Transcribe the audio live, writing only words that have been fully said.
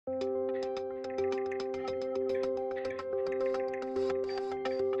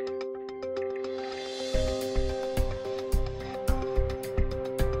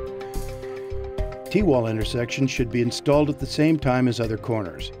T-wall intersections should be installed at the same time as other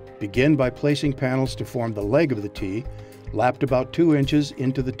corners. Begin by placing panels to form the leg of the T, lapped about 2 inches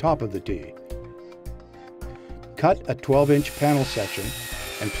into the top of the T. Cut a 12-inch panel section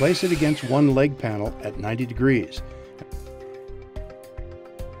and place it against one leg panel at 90 degrees.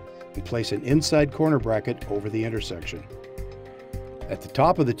 And place an inside corner bracket over the intersection. At the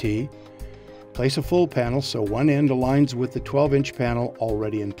top of the T, place a full panel so one end aligns with the 12-inch panel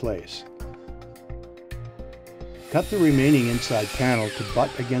already in place. Cut the remaining inside panel to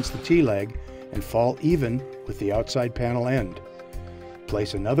butt against the T-leg and fall even with the outside panel end.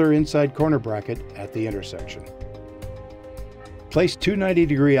 Place another inside corner bracket at the intersection. Place two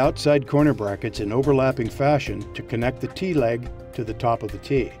 90-degree outside corner brackets in overlapping fashion to connect the T-leg to the top of the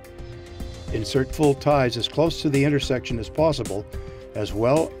T. Insert full ties as close to the intersection as possible, as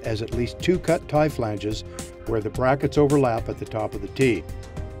well as at least 2 cut tie flanges where the brackets overlap at the top of the T.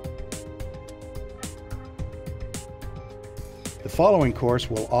 The following course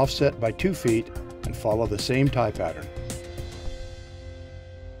will offset by 2 feet and follow the same tie pattern.